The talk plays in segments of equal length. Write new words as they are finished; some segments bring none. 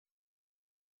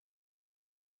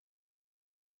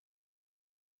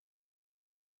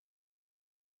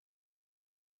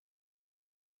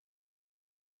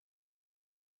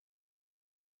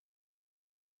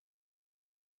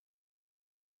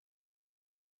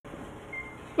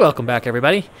Welcome back,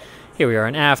 everybody. Here we are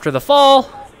in After the Fall,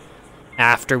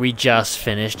 after we just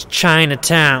finished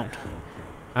Chinatown.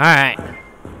 Alright.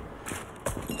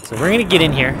 So we're gonna get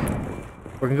in here.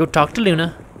 We're gonna go talk to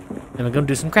Luna, and we're gonna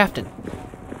do some crafting.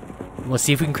 And we'll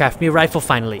see if we can craft me a rifle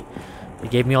finally. They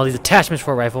gave me all these attachments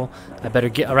for a rifle. I better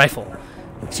get a rifle.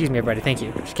 Excuse me, everybody. Thank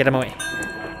you. Just get them away.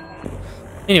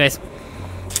 Anyways.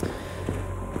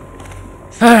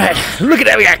 Alright. Look at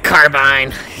that. We got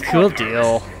carbine. Cool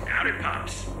deal.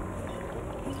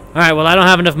 Alright, well, I don't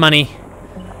have enough money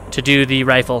to do the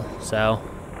rifle, so.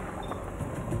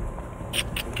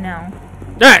 No.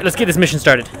 Alright, let's get this mission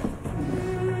started.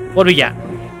 What do we got?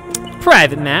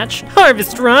 Private match.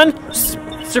 Harvest run.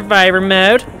 Survivor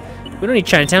mode. We don't need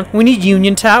Chinatown. We need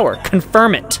Union Tower.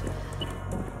 Confirm it.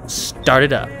 Start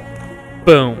it up.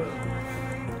 Boom.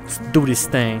 Let's do this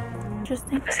thing.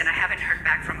 Interesting. Listen, I haven't heard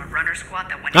back from a runner squad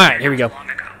that went Alright, here we go. long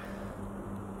ago.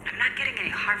 I'm not getting any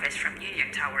harvest from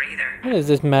Union Tower either. What is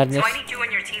this madness? So I need you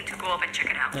and your team to go up and check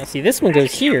it out. Now, see, this one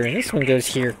goes here, and this one goes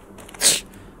here.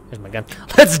 There's my gun.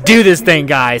 Let's do this thing,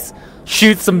 guys.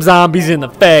 Shoot some zombies in the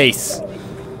face.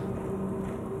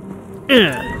 Please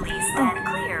stand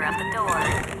clear of the door.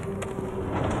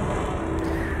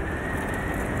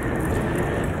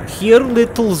 Here,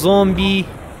 little zombie.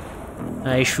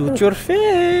 I shoot your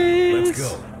face. Let's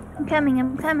go. I'm coming,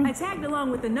 I'm coming. I tagged along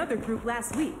with another group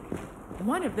last week.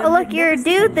 One of them. Oh, look, had you're a never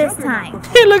seen dude this juggernaut time.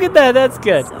 Hey, look at that. That's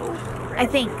good. I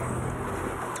think.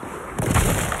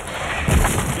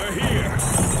 They're here.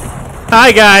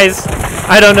 Hi, guys.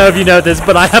 I don't know if you know this,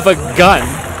 but I have a gun.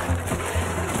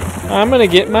 I'm gonna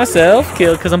get myself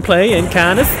killed because I'm playing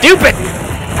kind of stupid.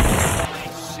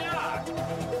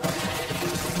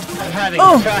 I'm having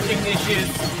tracking issues,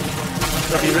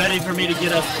 so be ready for me to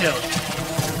get us killed.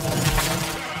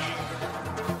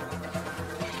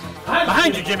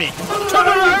 Behind you, Jimmy. Turn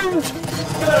around.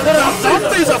 There are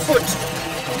zombies afoot.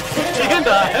 In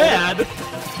the head.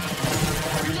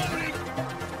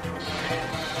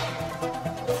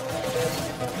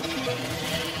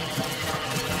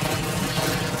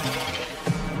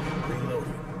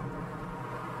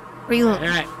 Reload.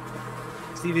 Alright.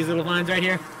 See these little vines right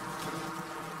here?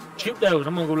 Shoot those.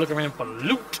 I'm gonna go look around for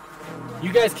loot.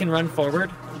 You guys can run forward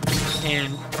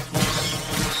and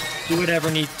do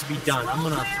whatever needs to be done. I'm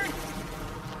gonna...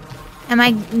 Am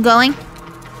I going?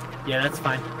 Yeah, that's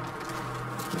fine.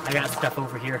 I got stuff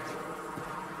over here.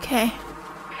 Okay.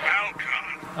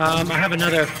 I have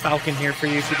another falcon here for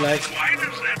you if you'd like. Why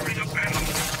does that ring a bell?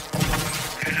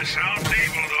 It sounds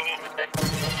evil, though.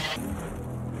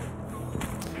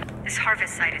 This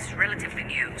harvest site is relatively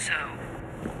new, so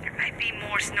there might be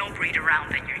more snowbreed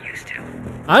around than you're used to.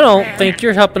 I don't think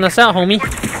you're helping us out, homie.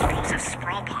 Reports of explosive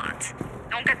sprawl pods.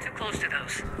 Don't get too close to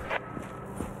those.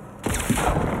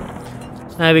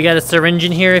 We got a syringe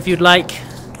in here if you'd like.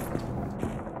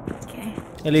 Okay.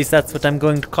 At least that's what I'm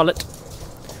going to call it.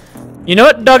 You know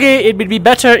what, doggy? It would be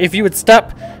better if you would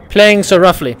stop playing so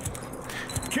roughly.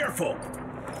 Careful.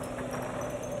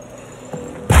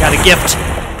 Got a gift.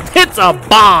 It's a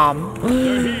bomb.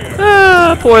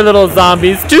 Ah, poor little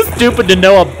zombies. Too stupid to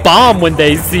know a bomb when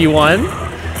they see one.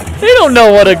 They don't know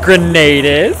what a grenade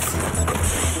is.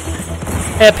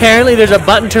 Apparently there's a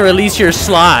button to release your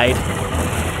slide.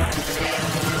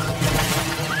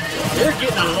 You're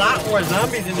getting a lot more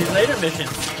zombies in these later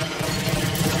missions.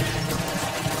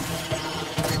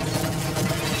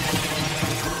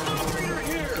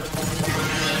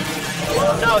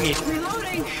 Doggy.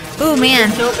 Ooh,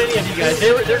 man. So many of you guys.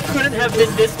 There couldn't have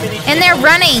been this many. And they're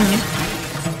running.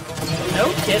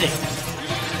 No kidding.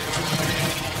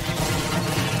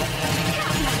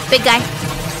 Big guy.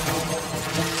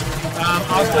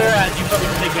 I'll clear as you put the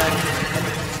big guy.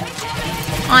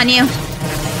 On you.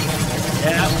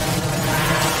 Yeah.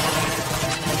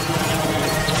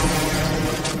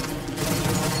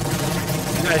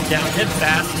 You guys down hit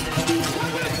fast.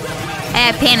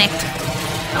 I panicked.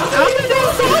 How many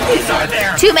zombies are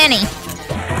there? Too many.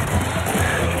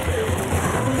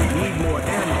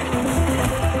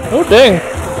 Oh dang.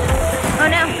 Oh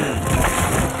no.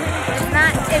 It's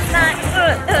not.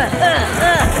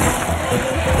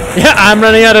 Yeah, I'm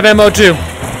running out of ammo too. I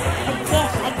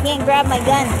can't grab my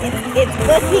gun. It's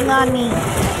pushing on me.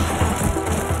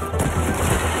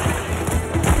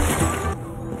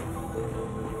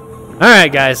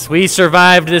 Alright guys, we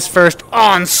survived this first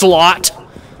onslaught.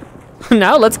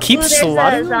 Now let's keep Ooh,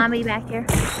 slaughtering. there's a zombie back here.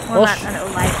 Well, Oh, not an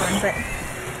alive one, but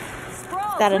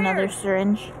got another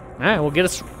syringe. Alright, we'll get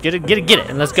it,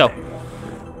 and let's go.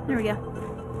 There we go.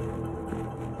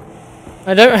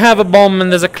 I don't have a bomb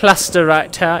and there's a cluster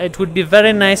right here. It would be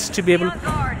very nice to be able to...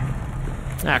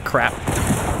 Ah, crap.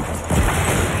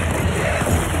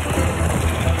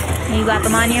 You got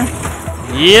them on you?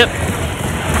 Yep.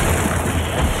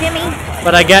 Jimmy?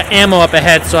 But I got ammo up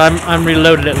ahead, so I'm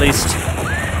reloaded at least.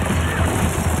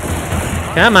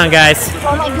 Come on, guys.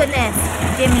 Oh my goodness.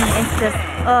 Jimmy, it's just,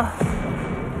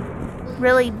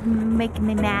 really making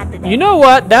me mad today. You know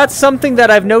what? That's something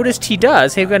that I've noticed he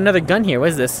does. Hey, I've got another gun here. What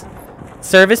is this?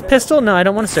 Service pistol? No, I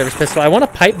don't want a service pistol. I want a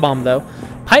pipe bomb, though.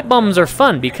 Pipe bombs are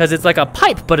fun because it's like a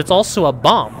pipe, but it's also a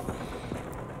bomb.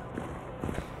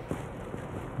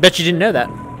 Bet you didn't know that.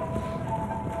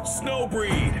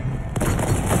 Snowbreed.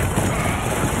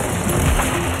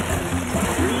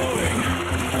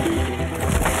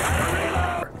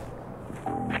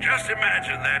 Just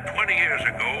imagine that 20 years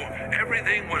ago,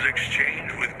 everything was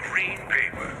exchanged with green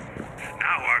paper.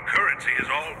 Now our currency is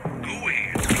all gooey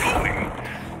and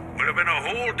glowy. Would have been a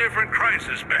whole different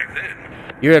crisis back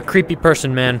then. You're a creepy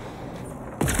person, man.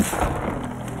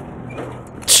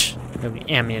 No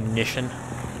ammunition.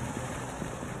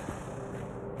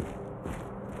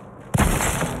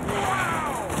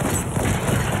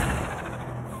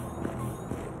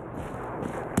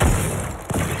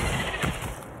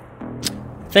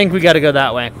 Think we gotta go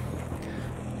that way.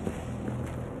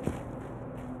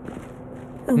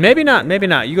 Maybe not, maybe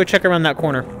not. You go check around that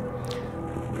corner.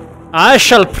 I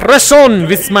shall press on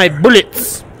with my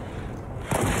bullets.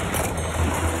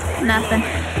 Nothing.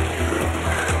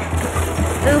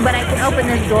 Ooh, but I can open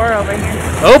this door over here.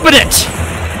 Open it!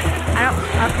 I don't,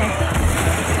 okay.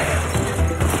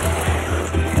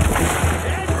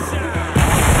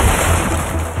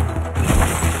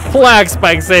 Flag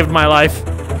spike saved my life.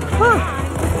 Whew.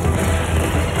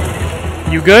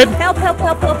 You good? Help, help,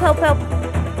 help, help, help,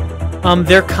 help.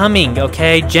 They're coming,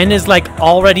 okay? Jen is like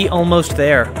already almost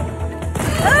there.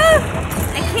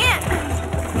 I can't.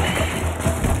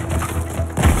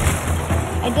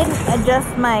 I didn't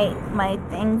adjust my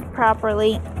things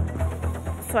properly,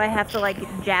 so I have to like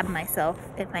jab myself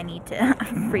if I need to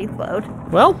reload.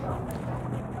 Well,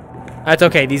 that's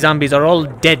okay. These zombies are all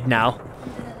dead now.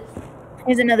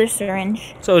 Here's another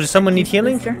syringe. So does someone need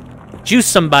healing? Booster. Juice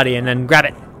somebody and then grab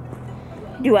it.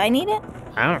 Do I need it?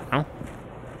 I don't know.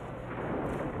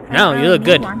 I No, don't you really look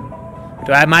good. need one.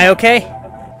 Am I okay?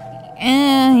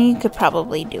 You could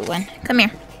probably do one. Come here.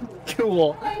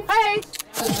 Cool. Hi.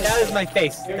 That was my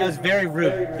face. That was very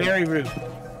rude. Very rude.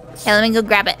 Yeah, let me go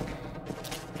grab it.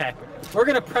 Okay. We're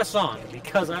gonna press on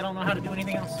because I don't know how to do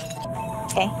anything else.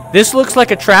 Okay. This looks like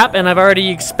a trap and I've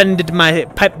already expended my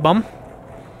pipe bomb.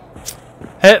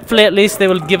 Hopefully at least they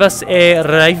will give us a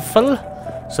rifle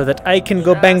so that I can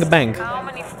go bang bang. How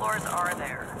many floors are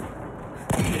there?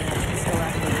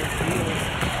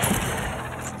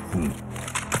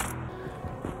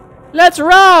 Let's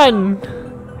run!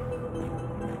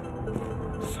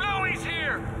 Snowy's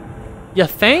here. You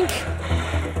think?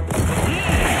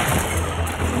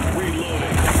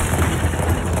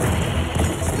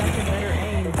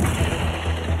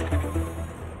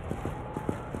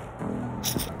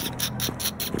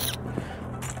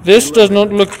 This does not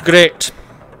look great.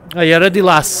 Are you ready,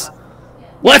 lass?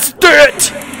 Let's do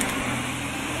it!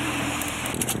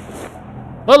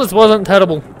 Well, this wasn't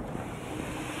terrible.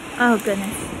 Oh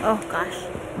goodness. Oh gosh.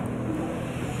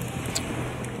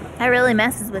 That really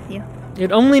messes with you.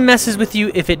 It only messes with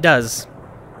you if it does.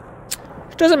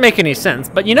 Which doesn't make any sense.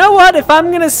 But you know what? If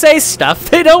I'm gonna say stuff,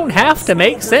 they don't have to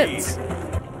make sense.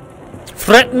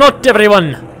 Fret not,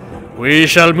 everyone. We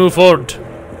shall move forward.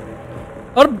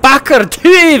 Or backward, who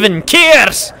even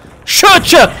cares?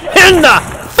 Shoot you in the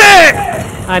face!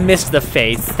 I missed the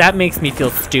face. That makes me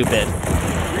feel stupid.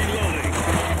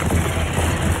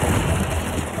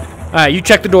 Alright, you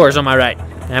check the doors on my right,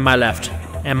 and my left,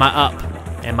 and my up,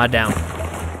 and my down.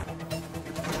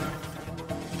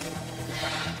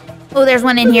 Oh, there's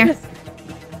one in here.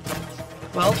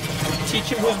 Well, teach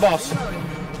him who's boss.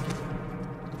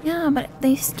 Yeah, but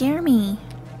they scare me.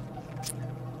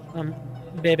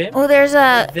 Baby. Oh, there's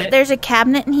a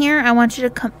cabinet in here. I want you to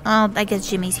come. Oh, I guess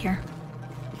Jimmy's here.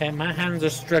 Okay, my hands are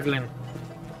struggling.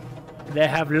 They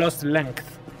have lost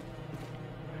length.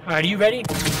 Are you ready?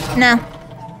 No.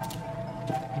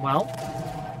 Well,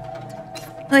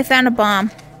 Oh, I found a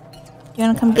bomb. You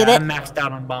wanna come get it? I'm maxed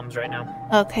out on bombs right now.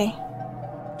 Okay.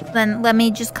 Then let me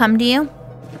just come to you.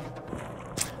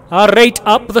 Alright,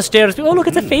 up the stairs. Oh, look,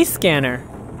 it's a face scanner.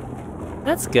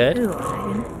 That's good. Ooh, I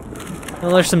didn't.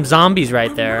 Well, there's some zombies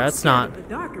right there. That's not... The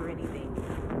dark or anything.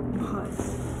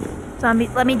 Zombie,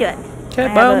 let me do it. Okay, I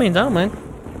by have all a- means, I don't mind.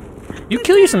 You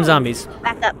kill you some zombies.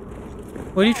 Back up.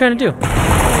 What are you trying to do?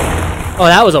 Oh,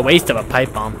 that was a waste of a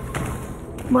pipe bomb.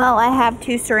 Well, I have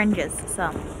 2 syringes, so.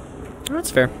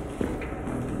 That's fair.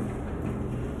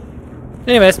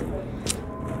 Anyways,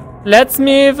 Let's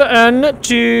move on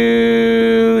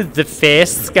to the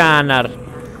face scanner.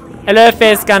 Hello,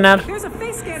 face scanner. There's a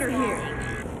face scanner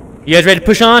here. You guys ready to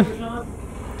push on?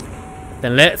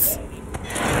 Then let's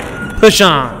push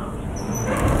on.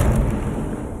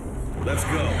 Let's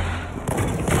go.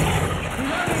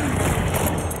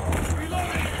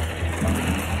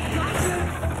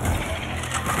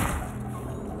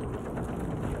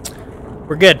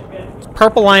 We're good.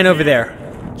 Purple line over there.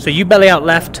 So you belly out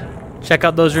left. Check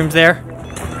out those rooms there.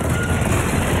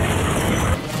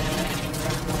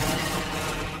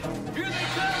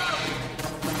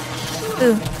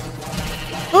 Ooh.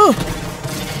 Ooh.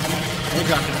 They're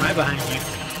dropping right behind you.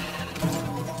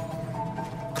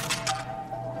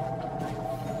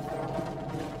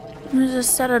 There's a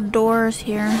set of doors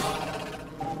here.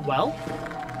 Well,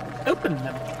 open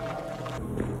them.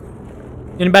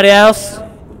 Anybody else?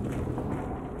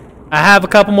 I have a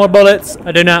couple more bullets.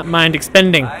 I do not mind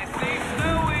expending. Right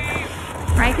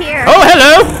here. Oh,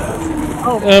 hello!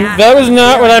 Oh, man. That was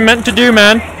not what I meant to do,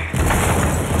 man.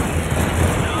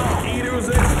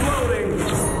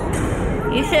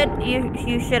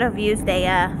 You should have used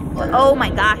a oh my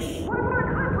gosh.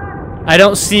 I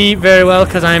don't see very well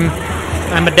because I'm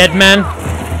a dead man.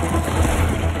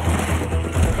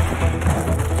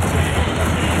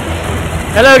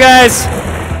 Hello, guys.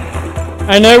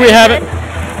 I know we haven't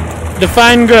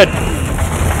defined good.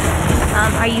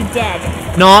 Are you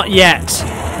dead? Not yet.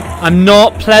 I'm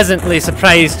not pleasantly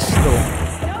surprised,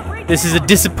 though. This is a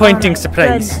disappointing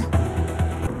surprise.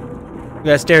 We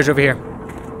got stairs over here.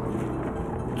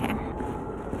 Okay.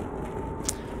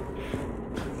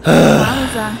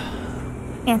 That was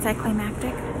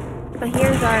anticlimactic. But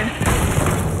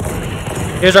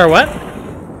Here's our what?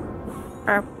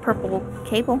 our purple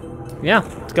cable. Yeah,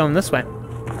 it's going this way.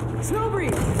 Snow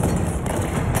breeze.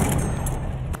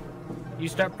 You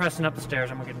start pressing up the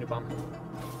stairs, I'm gonna get a new bomb.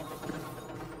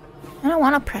 I don't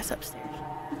want to press upstairs.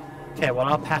 Okay, well,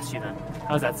 I'll pass you then.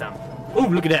 How's that sound? Oh,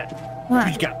 look at that. What?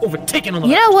 We just got overtaken on the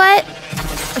You know what? The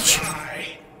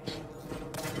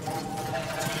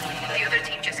other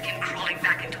team just came crawling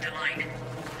back into the line.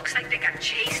 Looks like they got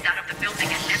chased out of the building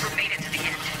and never made it to the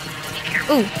end. Be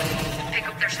careful. Ooh, Pick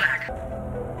up their slack.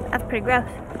 that's pretty gross.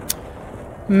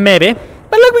 Maybe.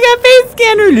 But look, we got face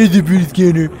scanner. Let's do face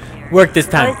scanner. Work this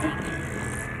time.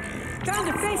 Found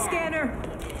a face scanner.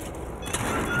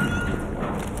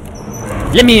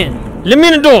 Let me in. Let me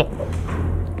in the door.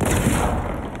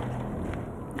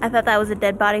 I thought that was a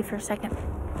dead body for a second.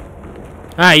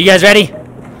 Alright, you guys ready?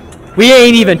 We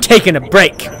ain't even taking a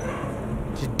break.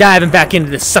 Just diving back into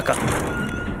this sucker.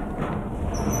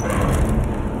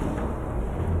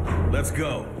 Let's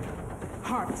go.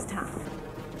 Harvest time.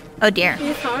 Oh dear.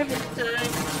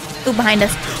 Ooh, behind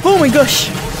us. Oh my gosh.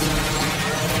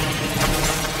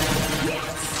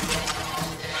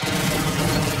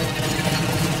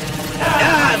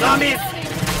 Die, zombies!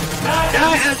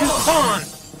 Die as you spawn!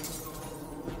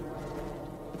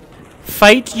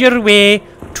 Fight your way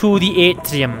to the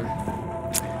atrium.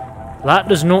 That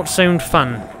does not sound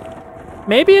fun.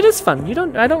 Maybe it is fun.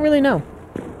 I don't really know.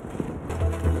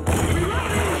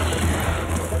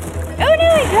 Oh no,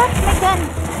 I dropped my gun.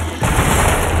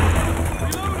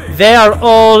 They are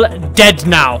all dead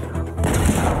now.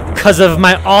 Because of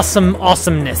my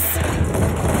awesomeness.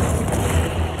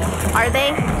 Are they?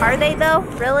 Are they though?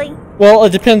 Really? Well,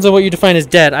 it depends on what you define as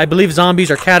dead. I believe zombies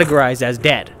are categorized as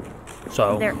dead.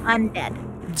 So, They're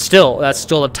undead. still, that's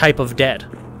still a type of dead.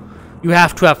 You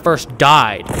have to have first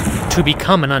died to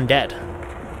become an undead.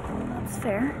 That's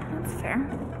fair. That's fair.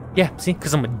 Yeah, see?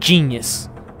 Because I'm a genius.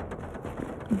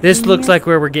 This looks like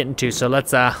where we're getting to, so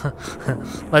let's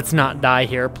let's not die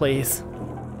here, please.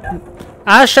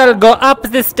 I shall go up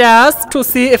the stairs to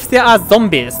see if there are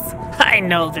zombies. I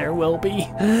know there will be.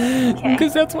 Okay.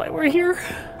 Because that's why we're here.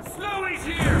 Snowy's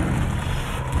here.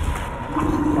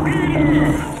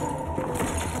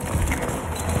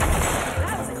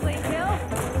 That was a clean kill.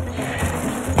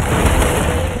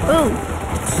 Ooh.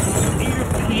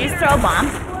 Did you just throw a bomb?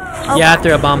 Oh, Yeah, I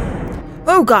threw a bomb.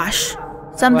 oh gosh.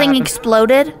 Something happened?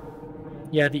 exploded?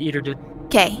 Yeah, the eater did.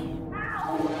 Okay.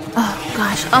 Oh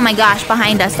gosh. Oh my gosh,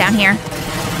 behind us down here.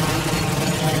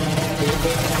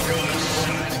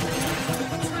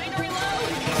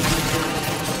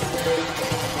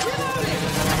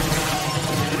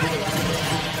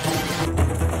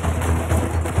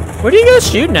 What are you guys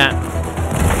shooting at?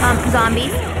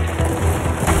 Zombies.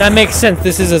 That makes sense.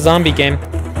 This is a zombie game.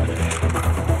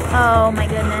 Oh my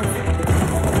goodness.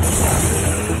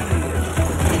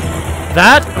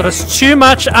 That was too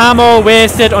much ammo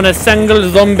wasted on a single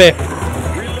zombie.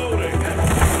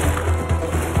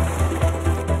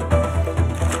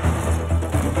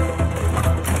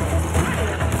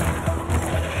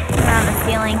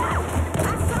 feeling.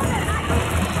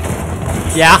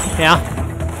 Yeah.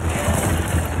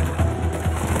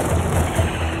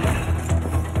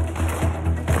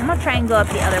 I'm gonna try and go up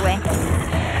the other way.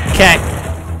 Okay.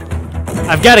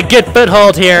 I've got a good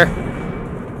foothold here.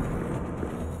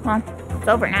 Well, it's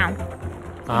over now.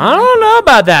 I don't know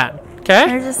about that. Okay.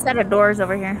 There's a set of doors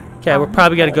over here. Okay, we're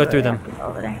probably got to go through them.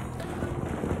 Over there.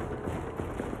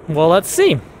 Well, let's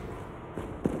see.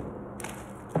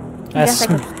 guess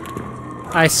I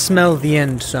I smell the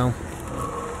end, so.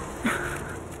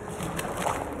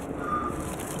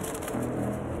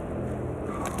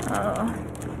 Oh.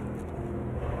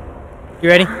 You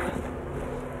ready?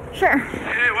 Sure.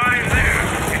 Hey, while you're there,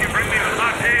 can you bring me a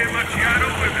latte macchiato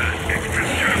with an extra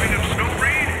serving of snow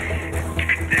breed?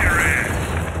 Kick their ass.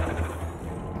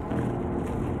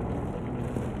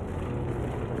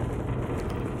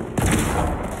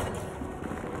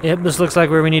 Yep, this looks like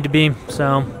where we need to be,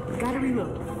 so. Gotta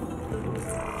reload.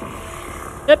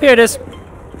 Yep, here it is.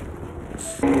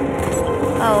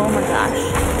 Oh my gosh.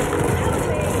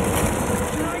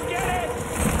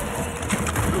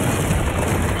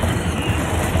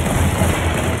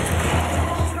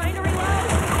 Trying to reload.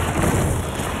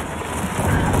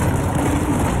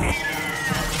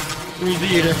 Where's the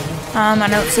eater? I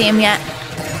don't see him yet.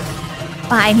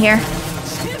 Behind here.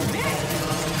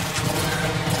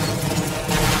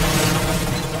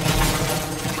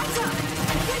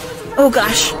 Oh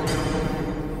gosh.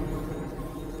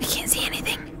 I can't see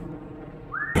anything.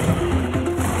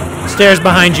 Stairs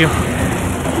behind you.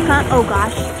 Huh? Oh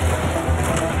gosh.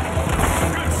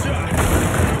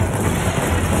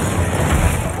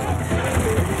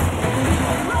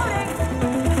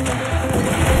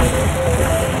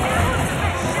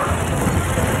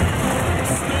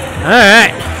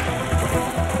 Alright.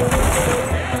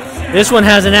 This one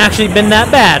hasn't actually been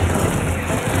that bad.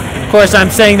 Of course, I'm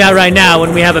saying that right now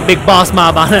when we have a big boss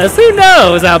mob on us. Who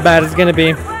knows how bad it's gonna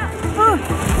be?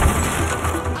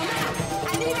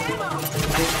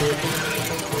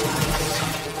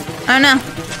 Oh no.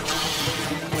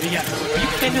 What do you got?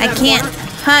 I can't.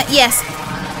 Huh? Yes.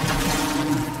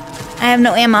 I have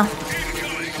no ammo.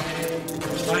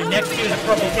 Right next to the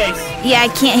purple case. Yeah, I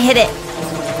can't hit it.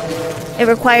 It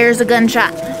requires a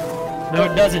gunshot. No,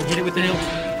 it doesn't. Hit it with the hilt.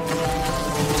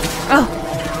 Oh.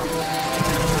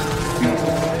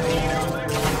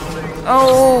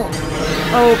 Oh.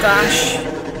 Oh gosh.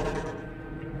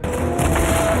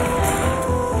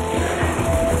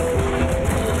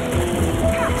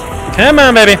 Come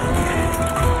on, baby.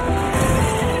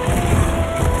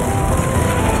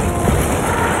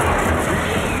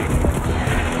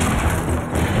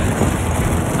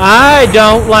 I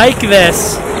don't like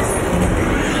this.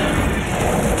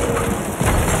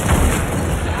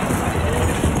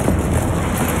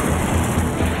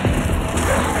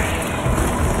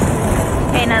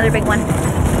 Okay, another big one.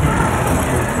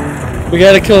 We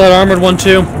gotta kill that armored one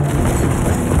too.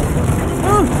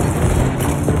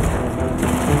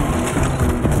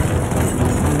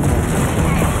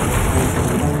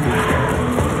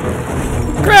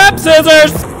 Grab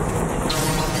scissors!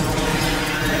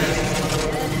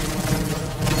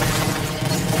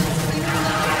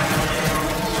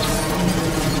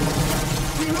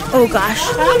 Oh gosh.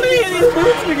 How many of these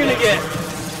boots are we gonna get?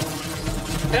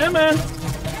 Come on.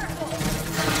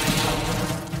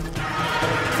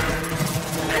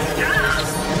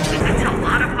 That's a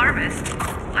lot of harvest.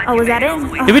 Oh, was that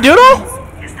it? Did we do it all?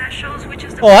 Guess that shows which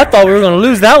is the Oh, I thought we were gonna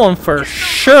lose that one for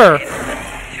sure.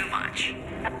 too much.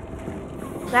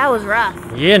 That was rough.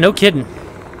 Yeah, no kidding.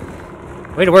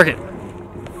 Way to work it.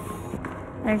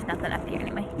 There's nothing up here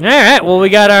anyway. All right, well we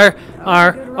got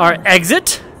our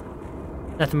exit.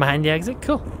 Nothing behind the exit.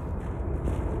 Cool.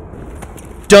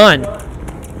 Done.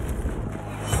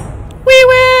 We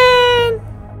win.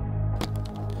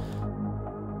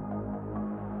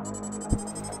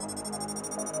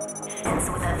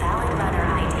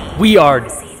 We are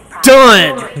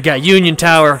done. We got Union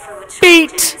Tower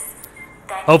beat.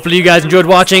 Hopefully you guys enjoyed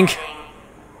watching.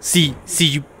 See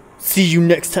you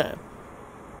next time.